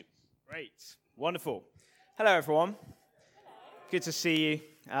Great. Wonderful. Hello, everyone. Good to see you.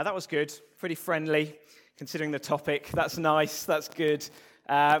 That was good. Pretty friendly, considering the topic. That's nice. That's good.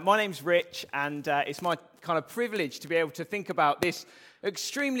 My name's Rich, and it's my kind of privilege to be able to think about this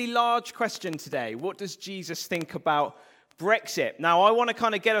extremely large question today. What does Jesus think about Brexit? Now, I want to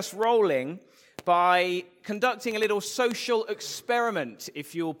kind of get us rolling by conducting a little social experiment,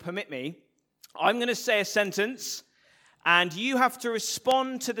 if you'll permit me. I'm going to say a sentence, and you have to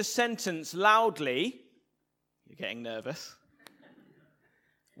respond to the sentence loudly. You're getting nervous.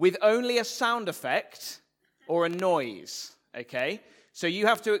 With only a sound effect or a noise, okay? So you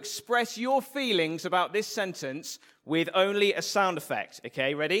have to express your feelings about this sentence with only a sound effect,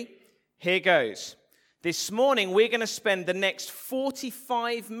 okay? Ready? Here goes. This morning, we're going to spend the next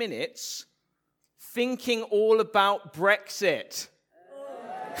 45 minutes thinking all about Brexit.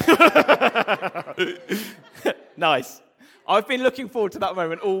 Nice. I've been looking forward to that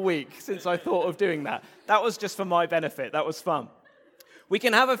moment all week since I thought of doing that. That was just for my benefit. That was fun. We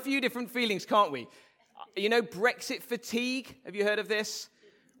can have a few different feelings, can't we? You know, Brexit fatigue. Have you heard of this?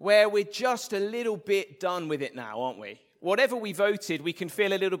 Where we're just a little bit done with it now, aren't we? Whatever we voted, we can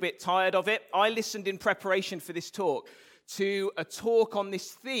feel a little bit tired of it. I listened in preparation for this talk to a talk on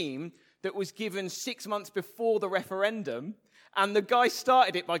this theme that was given 6 months before the referendum. And the guy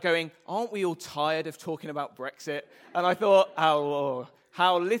started it by going, aren't we all tired of talking about Brexit? And I thought, oh,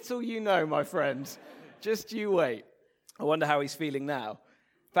 how little you know, my friend. Just you wait. I wonder how he's feeling now.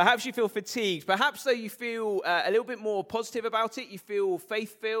 Perhaps you feel fatigued. Perhaps, though, you feel a little bit more positive about it. You feel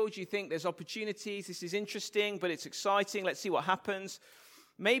faith-filled. You think there's opportunities. This is interesting, but it's exciting. Let's see what happens.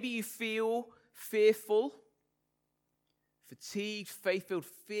 Maybe you feel fearful. Fatigued, faith-filled,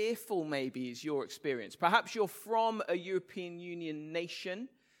 fearful maybe is your experience. Perhaps you're from a European Union nation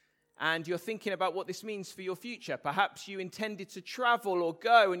and you're thinking about what this means for your future. Perhaps you intended to travel or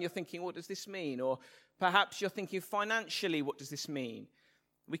go and you're thinking, what does this mean? Or perhaps you're thinking financially, what does this mean?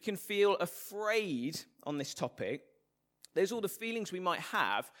 We can feel afraid on this topic. There's all the feelings we might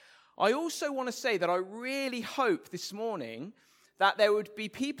have. I also want to say that I really hope this morning that there would be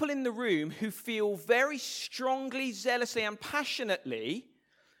people in the room who feel very strongly, zealously, and passionately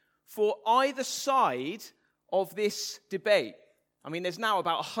for either side of this debate. I mean, there's now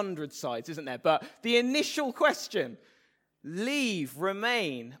about 100 sides, isn't there? But the initial question, leave,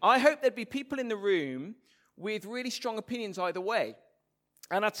 remain. I hope there'd be people in the room with really strong opinions either way.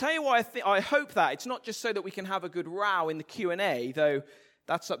 And I'll tell you why I hope that. It's not just so that we can have a good row in the Q&A, though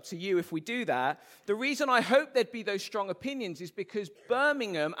that's up to you if we do that. The reason I hope there'd be those strong opinions is because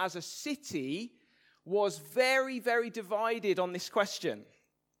Birmingham as a city was very, very divided on this question.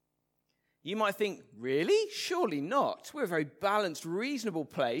 You might think, really? Surely not. We're a very balanced, reasonable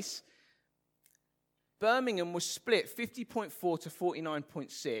place. Birmingham was split 50.4 to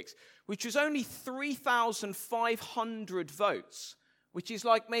 49.6, which was only 3,500 votes, which is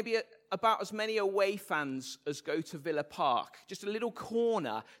like maybe about as many away fans as go to Villa Park. Just a little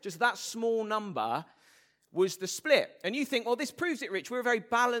corner, just that small number was the split. And you think, well, this proves it, Rich. We're a very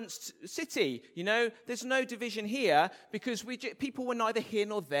balanced city. You know, there's no division here because people were neither here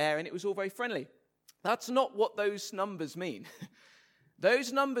nor there, and it was all very friendly. That's not what those numbers mean.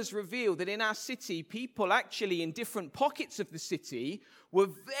 Those numbers reveal that in our city, people actually in different pockets of the city were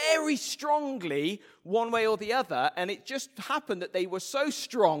very strongly one way or the other, and it just happened that they were so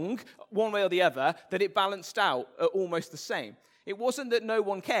strong one way or the other that it balanced out at almost the same. It wasn't that no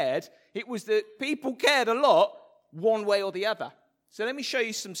one cared, it was that people cared a lot one way or the other. So let me show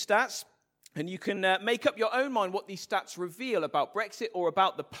you some stats, and you can make up your own mind what these stats reveal about Brexit or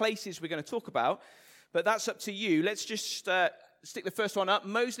about the places we're going to talk about, but that's up to you. Let's just stick the first one up.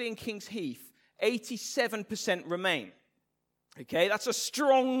 Moseley and Kings Heath, 87% remain. Okay, that's a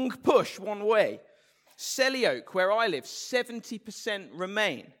strong push one way. Selly Oak, where I live, 70%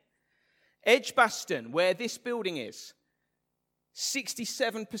 remain. Edgbaston, where this building is,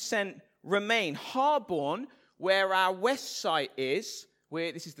 67% remain. Harborne, where our west site is,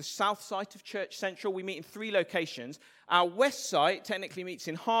 where this is the south site of Church Central. We meet in 3 locations. Our west site technically meets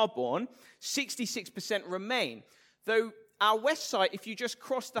in Harborne, 66% remain. Though our west site, if you just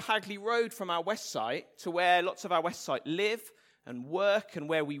cross the Hagley Road from our west site to where lots of our west site live and work and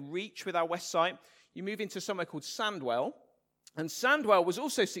where we reach with our west site, you move into somewhere called Sandwell. And Sandwell was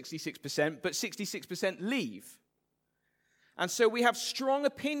also 66%, but 66% leave. And so we have strong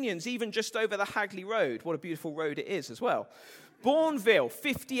opinions even just over the Hagley Road. What a beautiful road it is as well. Bourneville,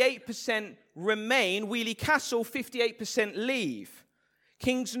 58% remain. Wheely Castle, 58% leave.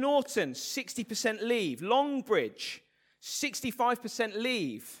 Kings Norton, 60% leave. Longbridge, 65%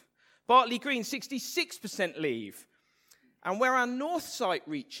 leave. Bartley Green, 66% leave. And where our north site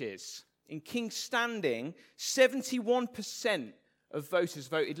reaches, in King's Standing, 71% of voters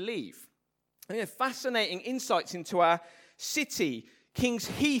voted leave. And fascinating insights into our city. King's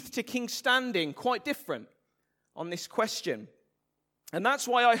Heath to King's Standing, quite different on this question. And that's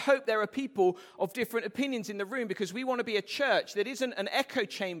why I hope there are people of different opinions in the room, because we want to be a church that isn't an echo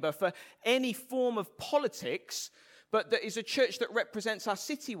chamber for any form of politics, but that is a church that represents our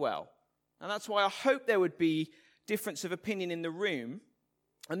city well. And that's why I hope there would be difference of opinion in the room.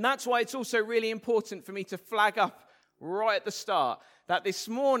 And that's why it's also really important for me to flag up right at the start that this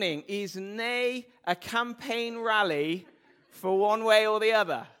morning is nay a campaign rally for one way or the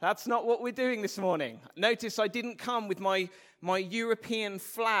other. That's not what we're doing this morning. Notice I didn't come with my European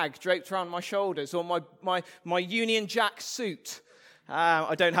flag draped around my shoulders or my Union Jack suit.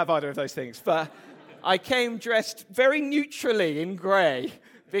 I don't have either of those things, but I came dressed very neutrally in grey,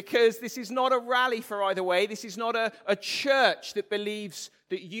 because this is not a rally for either way. This is not a church that believes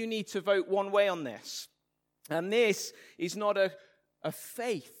that you need to vote one way on this. And this is not a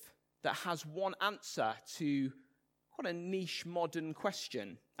faith that has one answer to quite a niche modern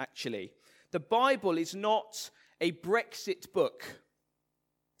question, actually. The Bible is not a Brexit book.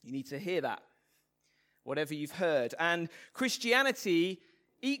 You need to hear that, whatever you've heard. And Christianity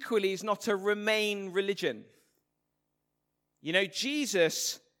equally is not a Remain religion. You know,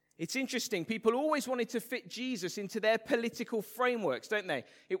 Jesus, it's interesting. People always wanted to fit Jesus into their political frameworks, don't they?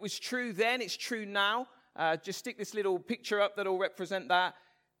 It was true then, it's true now. Just stick this little picture up that'll represent that.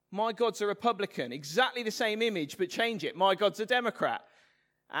 My God's a Republican. Exactly the same image, but change it. My God's a Democrat.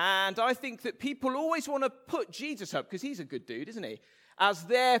 And I think that people always want to put Jesus up, because he's a good dude, isn't he? As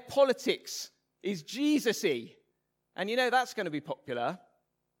their politics is Jesus-y. And you know that's going to be popular.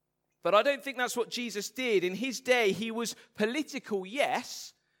 But I don't think that's what Jesus did. In his day, he was political,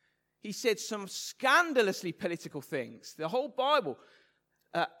 yes. He said some scandalously political things. The whole Bible,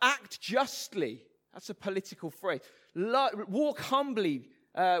 act justly. That's a political phrase. Walk humbly.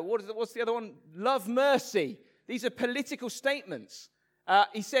 What's the other one? Love mercy. These are political statements.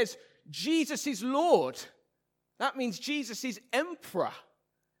 He says, Jesus is Lord. That means Jesus is emperor.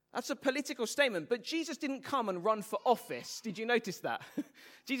 That's a political statement. But Jesus didn't come and run for office. Did you notice that?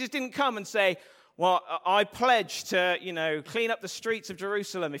 Jesus didn't come and say, well, I pledge to, clean up the streets of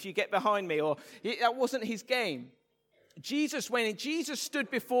Jerusalem if you get behind me. That wasn't his game. When Jesus stood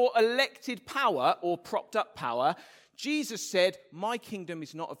before elected power or propped up power, Jesus said, my kingdom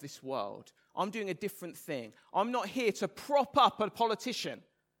is not of this world. I'm doing a different thing. I'm not here to prop up a politician.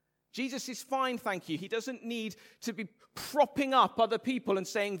 Jesus is fine, thank you. He doesn't need to be propping up other people and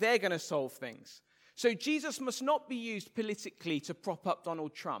saying they're going to solve things. So Jesus must not be used politically to prop up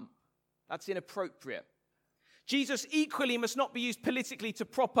Donald Trump. That's inappropriate. Jesus equally must not be used politically to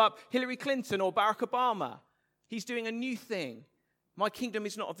prop up Hillary Clinton or Barack Obama. He's doing a new thing. My kingdom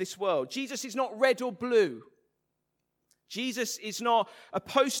is not of this world. Jesus is not red or blue. Jesus is not a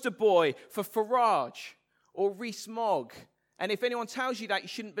poster boy for Farage or Rees-Mogg. And if anyone tells you that, you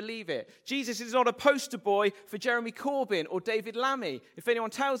shouldn't believe it. Jesus is not a poster boy for Jeremy Corbyn or David Lammy. If anyone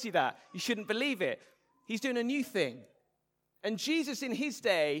tells you that, you shouldn't believe it. He's doing a new thing. And Jesus in his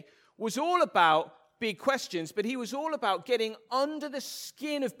day was all about big questions, but he was all about getting under the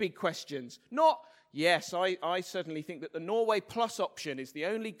skin of big questions. Not, yes, I certainly think that the Norway Plus option is the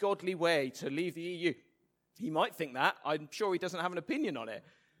only godly way to leave the EU. He might think that. I'm sure he doesn't have an opinion on it.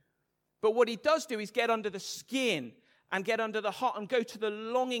 But what he does do is get under the skin and get under the heart and go to the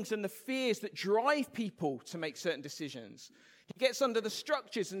longings and the fears that drive people to make certain decisions. He gets under the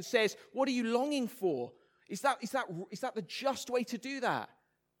structures and says, what are you longing for? Is that the just way to do that?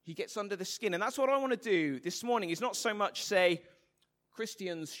 He gets under the skin. And that's what I want to do this morning, is not so much say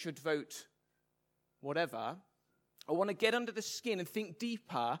Christians should vote whatever. I want to get under the skin and think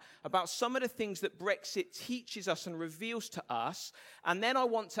deeper about some of the things that Brexit teaches us and reveals to us. And then I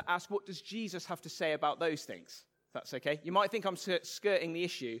want to ask, what does Jesus have to say about those things? If that's okay. You might think I'm skirting the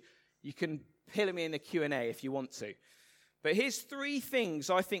issue. You can pillar me in the Q&A if you want to. But here's 3 things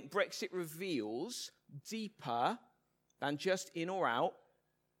I think Brexit reveals deeper than just in or out.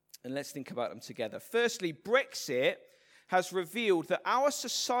 And let's think about them together. Firstly, Brexit has revealed that our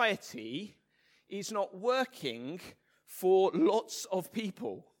society is not working for lots of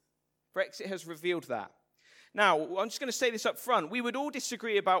people. Brexit has revealed that. Now, I'm just going to say this up front. We would all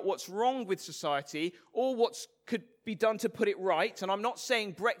disagree about what's wrong with society or what could be done to put it right. And I'm not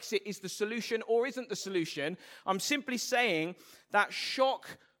saying Brexit is the solution or isn't the solution. I'm simply saying that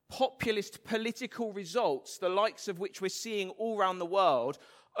shock populist political results, the likes of which we're seeing all around the world,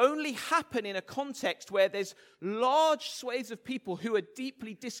 only happen in a context where there's large swathes of people who are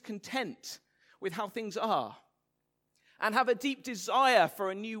deeply discontent with how things are. and have a deep desire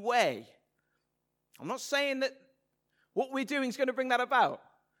for a new way. I'm not saying that what we're doing is going to bring that about.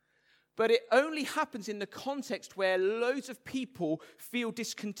 But it only happens in the context where loads of people feel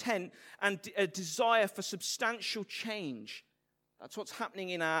discontent and a desire for substantial change. That's what's happening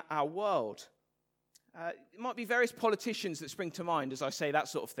in our world. It might be various politicians that spring to mind as I say that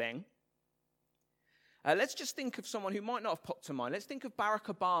sort of thing. Let's just think of someone who might not have popped to mind. Let's think of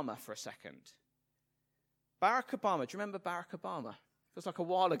Barack Obama for a second. Barack Obama, do you remember Barack Obama? Feels like a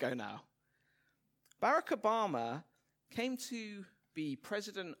while ago now. Barack Obama came to be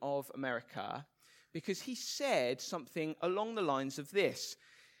president of America because he said something along the lines of this.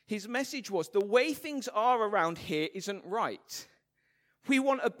 His message was, the way things are around here isn't right. We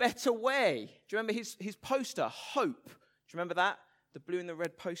want a better way. Do you remember his poster, Hope? Do you remember that? The blue and the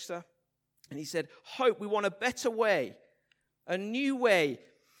red poster? And he said, Hope, we want a better way, a new way.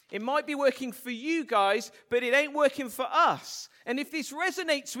 It might be working for you guys, but it ain't working for us. And if this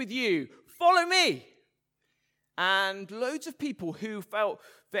resonates with you, follow me. And loads of people who felt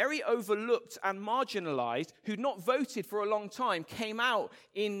very overlooked and marginalized, who'd not voted for a long time, came out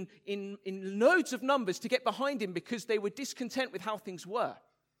in loads of numbers to get behind him because they were discontent with how things were.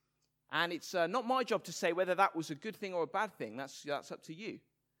 And it's not my job to say whether that was a good thing or a bad thing. That's up to you.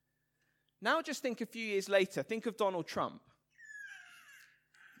 Now just think a few years later. Think of Donald Trump.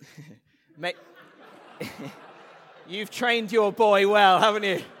 You've trained your boy well, haven't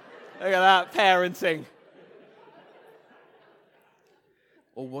you? Look at that, parenting.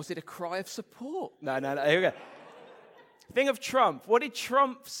 Or was it a cry of support? No. Here we go. Think of Trump. What did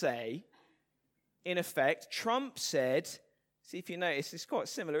Trump say? In effect, Trump said, see if you notice, it's quite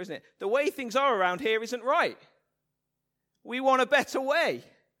similar, isn't it? The way things are around here isn't right. We want a better way.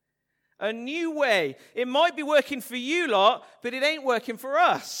 A new way. It might be working for you lot, but it ain't working for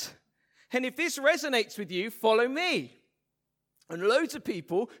us. And if this resonates with you, follow me. And loads of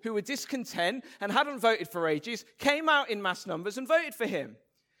people who were discontent and hadn't voted for ages came out in mass numbers and voted for him.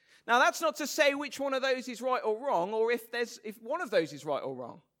 Now, that's not to say which one of those is right or wrong, or if one of those is right or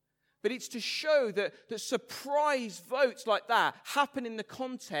wrong. But it's to show that surprise votes like that happen in the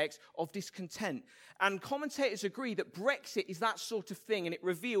context of discontent. And commentators agree that Brexit is that sort of thing, and it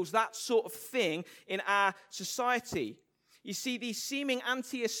reveals that sort of thing in our society. You see, these seeming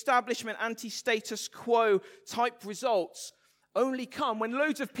anti-establishment, anti-status quo type results only come when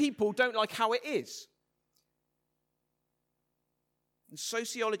loads of people don't like how it is. And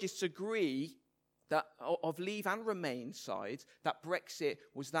sociologists agree that of Leave and Remain sides that Brexit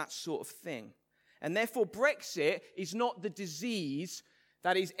was that sort of thing. And therefore Brexit is not the disease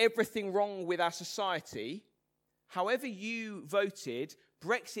that is everything wrong with our society. However you voted,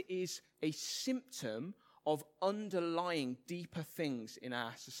 Brexit is a symptom of underlying deeper things in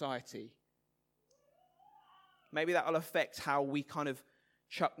our society. Maybe that will affect how we kind of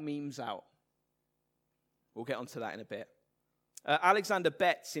chuck memes out. We'll get onto that in a bit. Alexander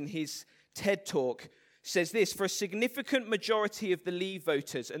Betts, in his TED Talk, says this: for a significant majority of the Leave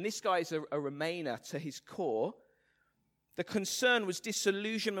voters, and this guy is a Remainer to his core, the concern was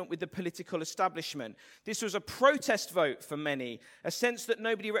disillusionment with the political establishment. This was a protest vote for many, a sense that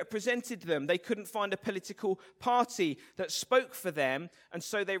nobody represented them. They couldn't find a political party that spoke for them, and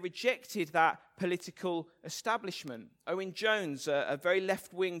so they rejected that political establishment. Owen Jones, a very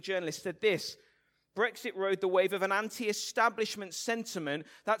left-wing journalist, said this: Brexit rode the wave of an anti-establishment sentiment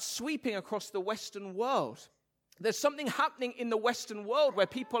that's sweeping across the Western world. There's something happening in the Western world where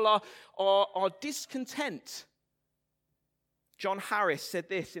people are discontent. John Harris said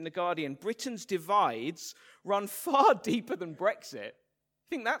this in The Guardian: Britain's divides run far deeper than Brexit. I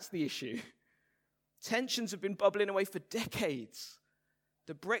think that's the issue. Tensions have been bubbling away for decades.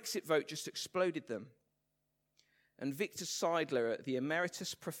 The Brexit vote just exploded them. And Victor Seidler, the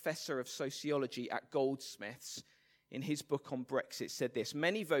emeritus professor of sociology at Goldsmiths, in his book on Brexit, said this: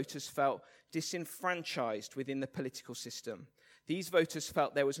 many voters felt disenfranchised within the political system. These voters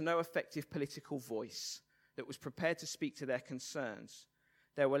felt there was no effective political voice that was prepared to speak to their concerns.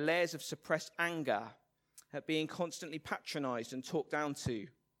 There were layers of suppressed anger at being constantly patronized and talked down to.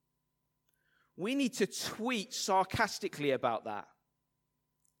 We need to tweet sarcastically about that.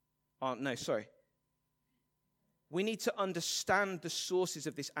 We need to understand the sources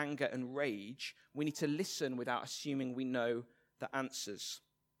of this anger and rage. We need to listen without assuming we know the answers.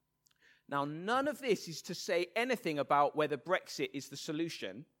 Now, none of this is to say anything about whether Brexit is the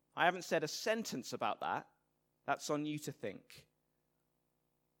solution. I haven't said a sentence about that. That's on you to think.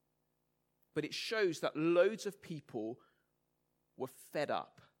 But it shows that loads of people were fed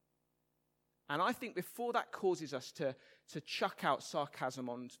up. And I think before that causes us to chuck out sarcasm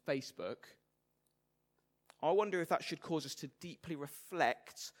on Facebook, I wonder if that should cause us to deeply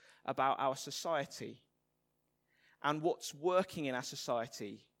reflect about our society and what's working in our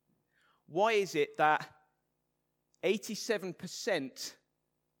society. Why is it that 87%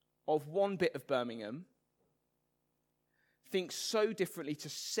 of one bit of Birmingham thinks so differently to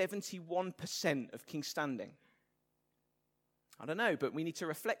 71% of King's Standing? I don't know, but we need to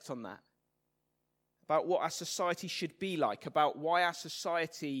reflect on that. About what our society should be like, about why our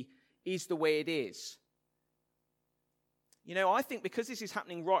society is the way it is. You know, I think because this is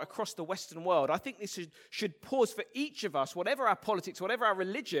happening right across the Western world, I think this should pause for each of us, whatever our politics, whatever our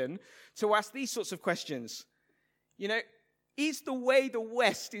religion, to ask these sorts of questions. You know, is the way the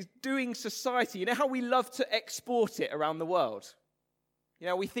West is doing society, you know how we love to export it around the world? You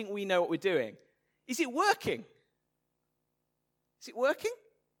know, we think we know what we're doing. Is it working? Is it working?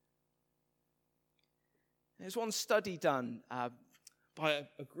 There's one study done by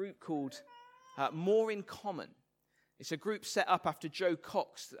a group called More in Common. It's a group set up after Joe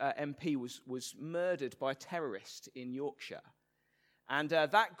Cox, MP, was murdered by a terrorist in Yorkshire. And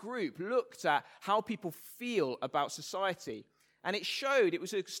that group looked at how people feel about society. And it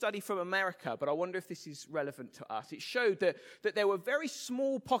was a study from America, but I wonder if this is relevant to us. It showed that there were very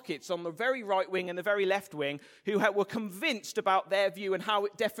small pockets on the very right wing and the very left wing who were convinced about their view and how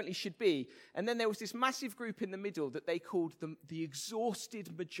it definitely should be. And then there was this massive group in the middle that they called the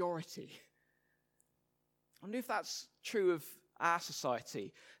exhausted majority. I wonder if that's true of our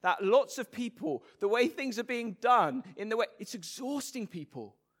society. That lots of people, the way things are being done, it's exhausting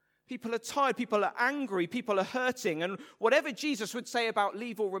people. People are tired, people are angry, people are hurting. And whatever Jesus would say about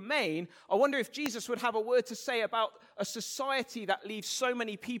leave or remain, I wonder if Jesus would have a word to say about a society that leaves so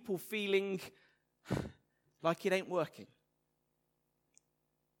many people feeling like it ain't working.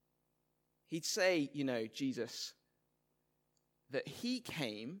 He'd say, you know, Jesus, that he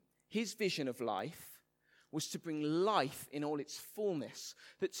came, his vision of life, was to bring life in all its fullness.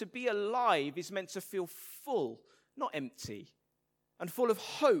 That to be alive is meant to feel full, not empty. And full of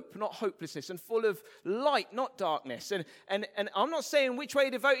hope, not hopelessness. And full of light, not darkness. And I'm not saying which way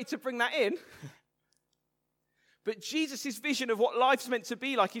he devoted to bring that in. But Jesus' vision of what life's meant to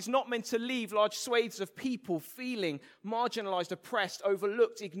be like is not meant to leave large swathes of people feeling marginalized, oppressed,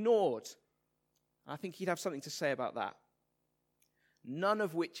 overlooked, ignored. I think he'd have something to say about that. None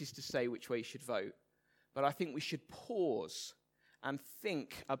of which is to say which way you should vote. But I think we should pause and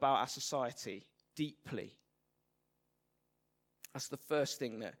think about our society deeply. That's the first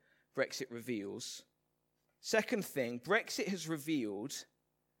thing that Brexit reveals. Second thing, Brexit has revealed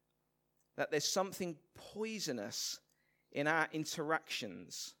that there's something poisonous in our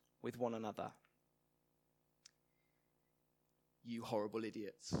interactions with one another. You horrible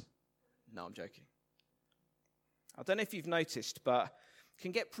idiots. No, I'm joking. I don't know if you've noticed, but it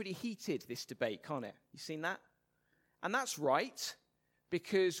can get pretty heated, this debate, can't it? You seen that? And that's right,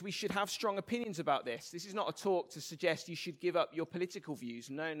 because we should have strong opinions about this. This is not a talk to suggest you should give up your political views.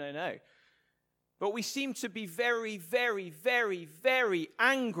 No, no, no. But we seem to be very, very, very, very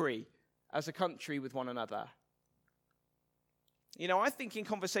angry as a country with one another. You know, I think in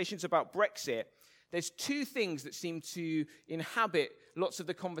conversations about Brexit, there's two things that seem to inhabit lots of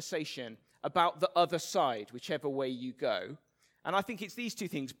the conversation about the other side, whichever way you go. And I think it's these two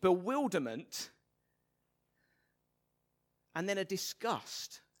things: bewilderment and then a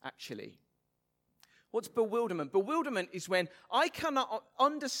disgust, actually. What's bewilderment? Bewilderment is when I cannot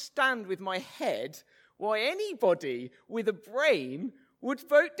understand with my head why anybody with a brain would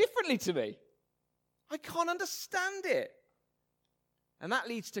vote differently to me. I can't understand it. And that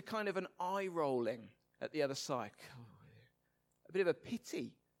leads to kind of an eye rolling at the other side. A bit of a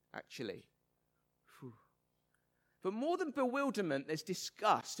pity, actually. Whew. But more than bewilderment, there's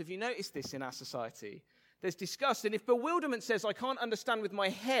disgust. Have you noticed this in our society? There's disgust. And if bewilderment says, I can't understand with my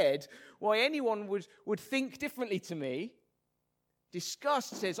head why anyone would think differently to me,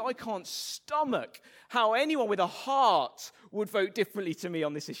 disgust says, I can't stomach how anyone with a heart would vote differently to me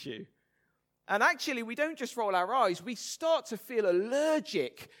on this issue. And actually, we don't just roll our eyes, we start to feel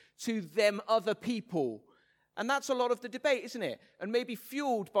allergic to them other people. And that's a lot of the debate, isn't it? And maybe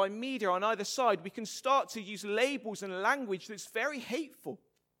fueled by media on either side, we can start to use labels and language that's very hateful,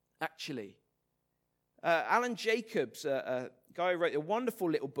 actually. Alan Jacobs, a guy who wrote a wonderful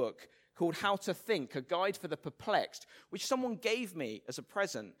little book called How to Think, a guide for the perplexed, which someone gave me as a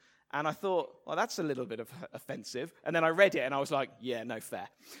present. And I thought, well, that's a little bit offensive. And then I read it and I was like, yeah, no fair.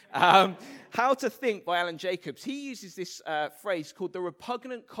 How to Think by Alan Jacobs. He uses this phrase called the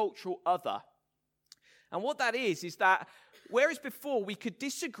repugnant cultural other. And what that is that whereas before we could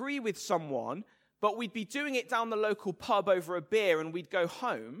disagree with someone, but we'd be doing it down the local pub over a beer and we'd go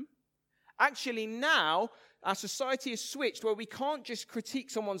home, actually now our society has switched where we can't just critique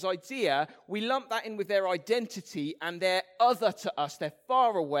someone's idea. We lump that in with their identity, and they're other to us. They're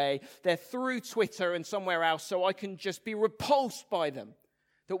far away. They're through Twitter and somewhere else, so I can just be repulsed by them,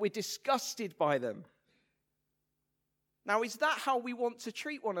 that we're disgusted by them. Now, is that how we want to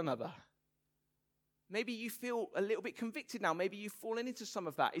treat one another? Maybe you feel a little bit convicted now. Maybe you've fallen into some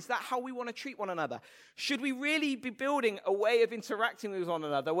of that. Is that how we want to treat one another? Should we really be building a way of interacting with one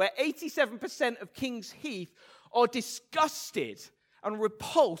another where 87% of King's Heath are disgusted and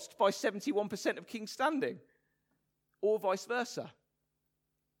repulsed by 71% of King's Standing? Or vice versa?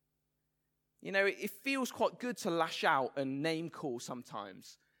 You know, it feels quite good to lash out and name call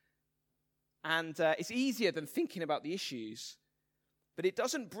sometimes. And it's easier than thinking about the issues. But it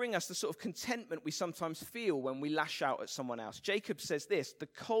doesn't bring us the sort of contentment we sometimes feel when we lash out at someone else. Jacob says this: the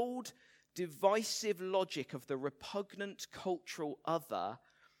cold, divisive logic of the repugnant cultural other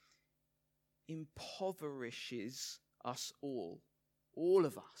impoverishes us all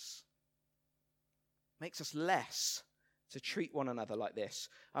of us. Makes us less to treat one another like this.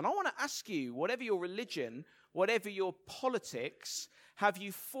 And I want to ask you, whatever your religion, whatever your politics, have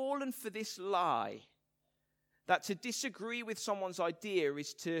you fallen for this lie? That to disagree with someone's idea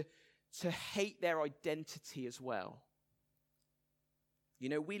is to hate their identity as well. You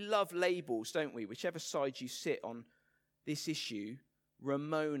know, we love labels, don't we? Whichever side you sit on this issue.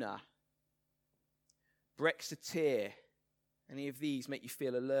 Ramona, Brexiteer. Any of these make you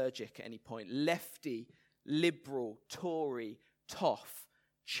feel allergic at any point? Lefty, liberal, Tory, toff,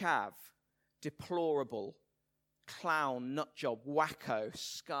 chav, deplorable, clown, nutjob, wacko,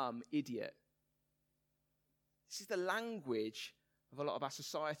 scum, idiot. This is the language of a lot of our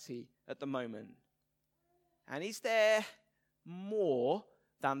society at the moment. And is there more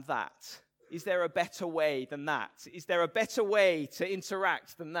than that? Is there a better way than that? Is there a better way to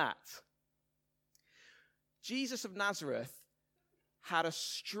interact than that? Jesus of Nazareth had a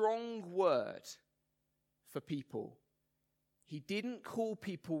strong word for people. He didn't call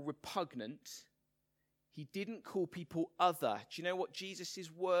people repugnant. He didn't call people other. Do you know what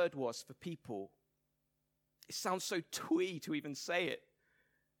Jesus' word was for people? It sounds so twee to even say it.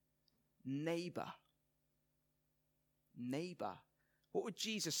 Neighbor. Neighbor. What would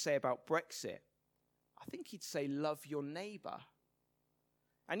Jesus say about Brexit? I think he'd say, love your neighbor.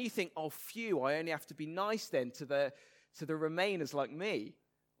 And you think, oh, phew, I only have to be nice then to the Remainers like me,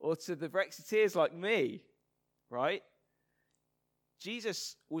 or to the Brexiteers like me, right?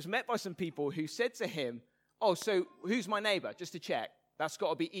 Jesus was met by some people who said to him, oh, so who's my neighbor? Just to check. That's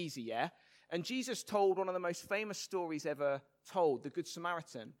got to be easy, yeah? And Jesus told one of the most famous stories ever told, the Good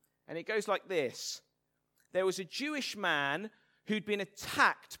Samaritan. And it goes like this. There was a Jewish man who'd been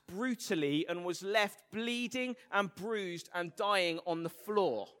attacked brutally and was left bleeding and bruised and dying on the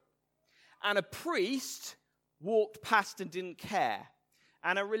floor. And a priest walked past and didn't care.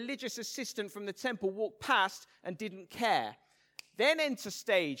 And a religious assistant from the temple walked past and didn't care. Then enter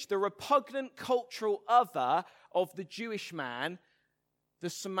stage the repugnant cultural other of the Jewish man, the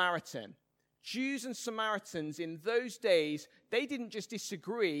Samaritan. Jews and Samaritans in those days, they didn't just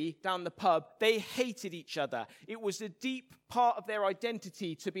disagree down the pub, they hated each other. It was a deep part of their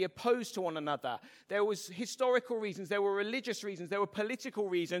identity to be opposed to one another. There was historical reasons, there were religious reasons, there were political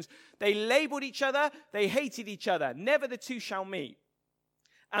reasons. They labeled each other, they hated each other. Never the two shall meet.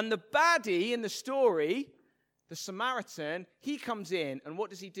 And the baddie in the story, the Samaritan, he comes in, and what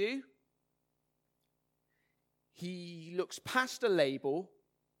does he do? He looks past a label.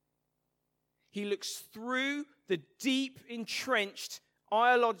 He looks through the deep, entrenched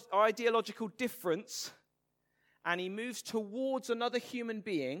ideological difference, and he moves towards another human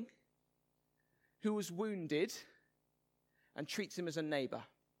being who was wounded and treats him as a neighbor.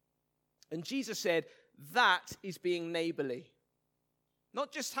 And Jesus said, that is being neighborly.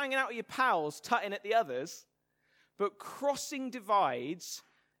 Not just hanging out with your pals, tutting at the others, but crossing divides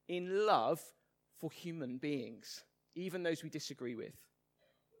in love for human beings, even those we disagree with.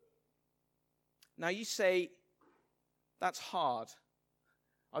 Now you say, that's hard.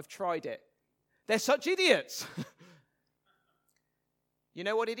 I've tried it. They're such idiots. You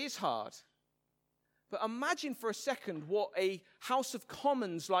know what? It is hard. But imagine for a second what a House of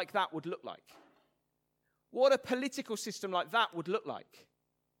Commons like that would look like. What a political system like that would look like.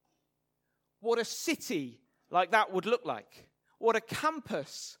 What a city like that would look like. What a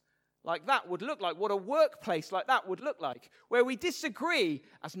campus like that would look like. What a workplace like that would look like. Where we disagree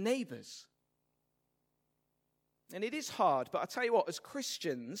as neighbors. And it is hard, but I tell you what, as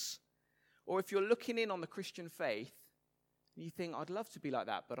Christians, or if you're looking in on the Christian faith, you think, I'd love to be like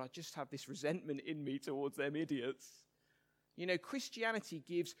that, but I just have this resentment in me towards them idiots. You know, Christianity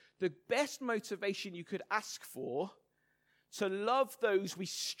gives the best motivation you could ask for to love those we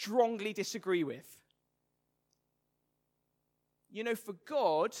strongly disagree with. You know, for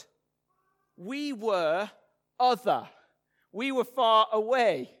God, we were other. We were far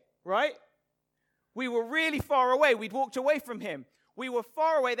away, right? We were really far away. We'd walked away from him. We were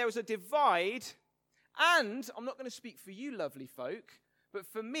far away. There was a divide. And I'm not going to speak for you, lovely folk, but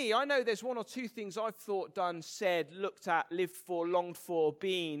for me, I know there's one or two things I've thought, done, said, looked at, lived for, longed for,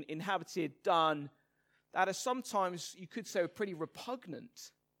 been, inhabited, done, that are sometimes, you could say, pretty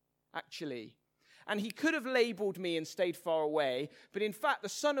repugnant, actually. And he could have labeled me and stayed far away, but in fact, the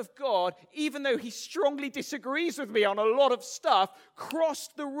Son of God, even though he strongly disagrees with me on a lot of stuff,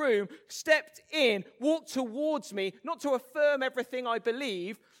 crossed the room, stepped in, walked towards me, not to affirm everything I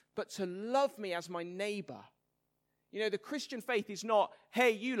believe, but to love me as my neighbor. You know, the Christian faith is not,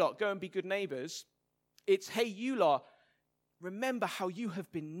 hey, you lot, go and be good neighbors. It's, hey, you lot, remember how you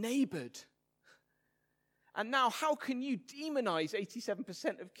have been neighbored. And now, how can you demonize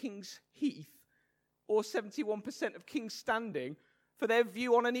 87% of King's Heath or 71% of King's Standing for their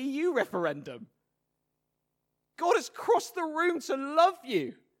view on an EU referendum? God has crossed the room to love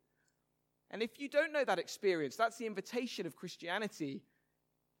you. And if you don't know that experience, that's the invitation of Christianity.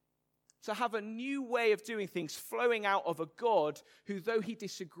 To have a new way of doing things flowing out of a God who, though he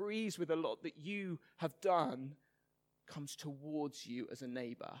disagrees with a lot that you have done, comes towards you as a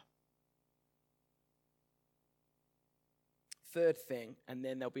neighbor. Third thing, and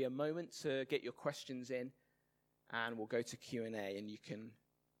then there'll be a moment to get your questions in, and we'll go to Q&A, and you can,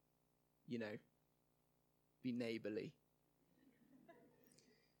 be neighborly.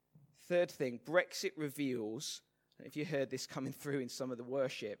 Third thing, Brexit reveals, and if you heard this coming through in some of the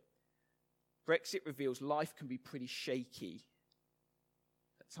worship, Brexit reveals life can be pretty shaky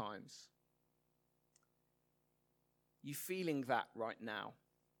at times. You feeling that right now?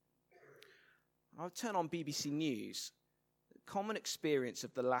 I'll turn on BBC News. The common experience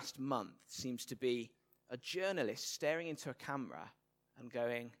of the last month seems to be a journalist staring into a camera and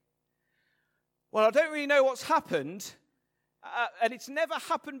going, well, I don't really know what's happened, and it's never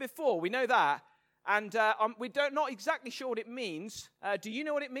happened before, we know that. And we're not exactly sure what it means. Do you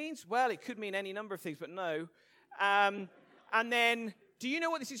know what it means? Well, it could mean any number of things, but no. And then, do you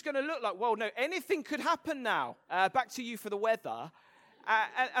know what this is going to look like? Well, no, anything could happen now. Back to you for the weather.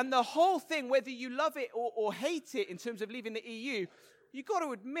 And the whole thing, whether you love it or hate it in terms of leaving the EU, you've got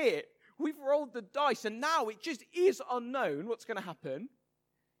to admit, we've rolled the dice, and now it just is unknown what's going to happen.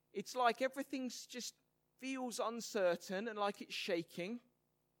 It's like everything's just feels uncertain and like it's shaking.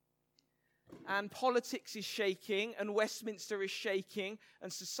 And politics is shaking, and Westminster is shaking,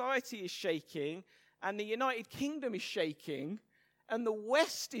 and society is shaking, and the United Kingdom is shaking, and the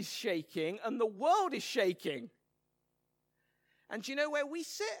West is shaking, and the world is shaking. And do you know where we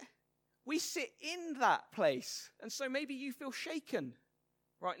sit? We sit in that place. And so maybe you feel shaken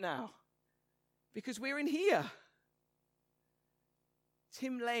right now, because we're in here.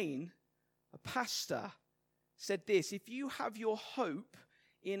 Tim Lane, a pastor, said this: if you have your hope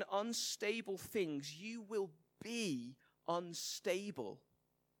in unstable things, you will be unstable.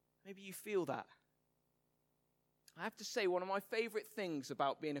 Maybe you feel that. I have to say, one of my favorite things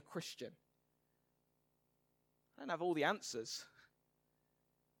about being a Christian, I don't have all the answers,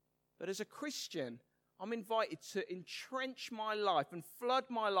 but as a Christian, I'm invited to entrench my life and flood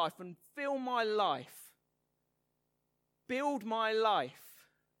my life and fill my life, build my life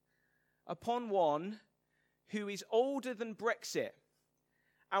upon one who is older than Brexit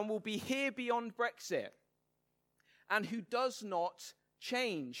and will be here beyond Brexit, and who does not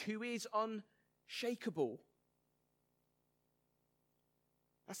change, who is unshakable.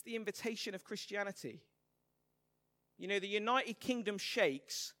 That's the invitation of Christianity. You know, the United Kingdom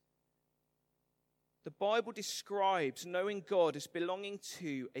shakes. The Bible describes knowing God as belonging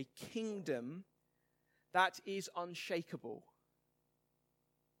to a kingdom that is unshakable.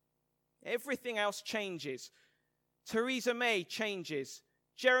 Everything else changes. Theresa May changes.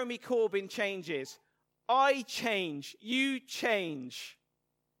 Jeremy Corbyn changes. I change. You change.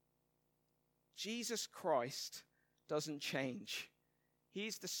 Jesus Christ doesn't change.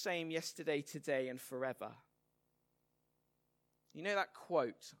 He's the same yesterday, today, and forever. You know that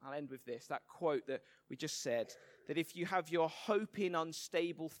quote, I'll end with this, that quote that we just said, that if you have your hope in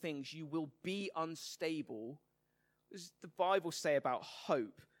unstable things, you will be unstable. What does the Bible say about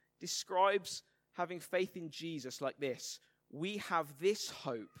hope? It describes having faith in Jesus like this: we have this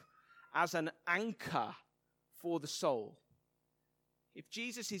hope as an anchor for the soul. If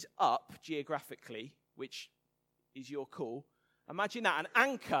Jesus is up geographically, which is your call, imagine that, an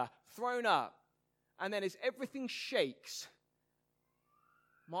anchor thrown up, and then as everything shakes,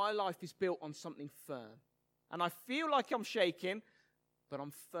 My life is built on something firm. And I feel like I'm shaking, but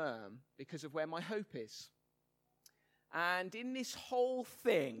I'm firm because of where my hope is. And in this whole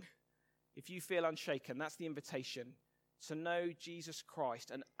thing, if you feel unshaken, that's the invitation to know Jesus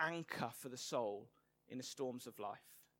Christ, an anchor for the soul in the storms of life.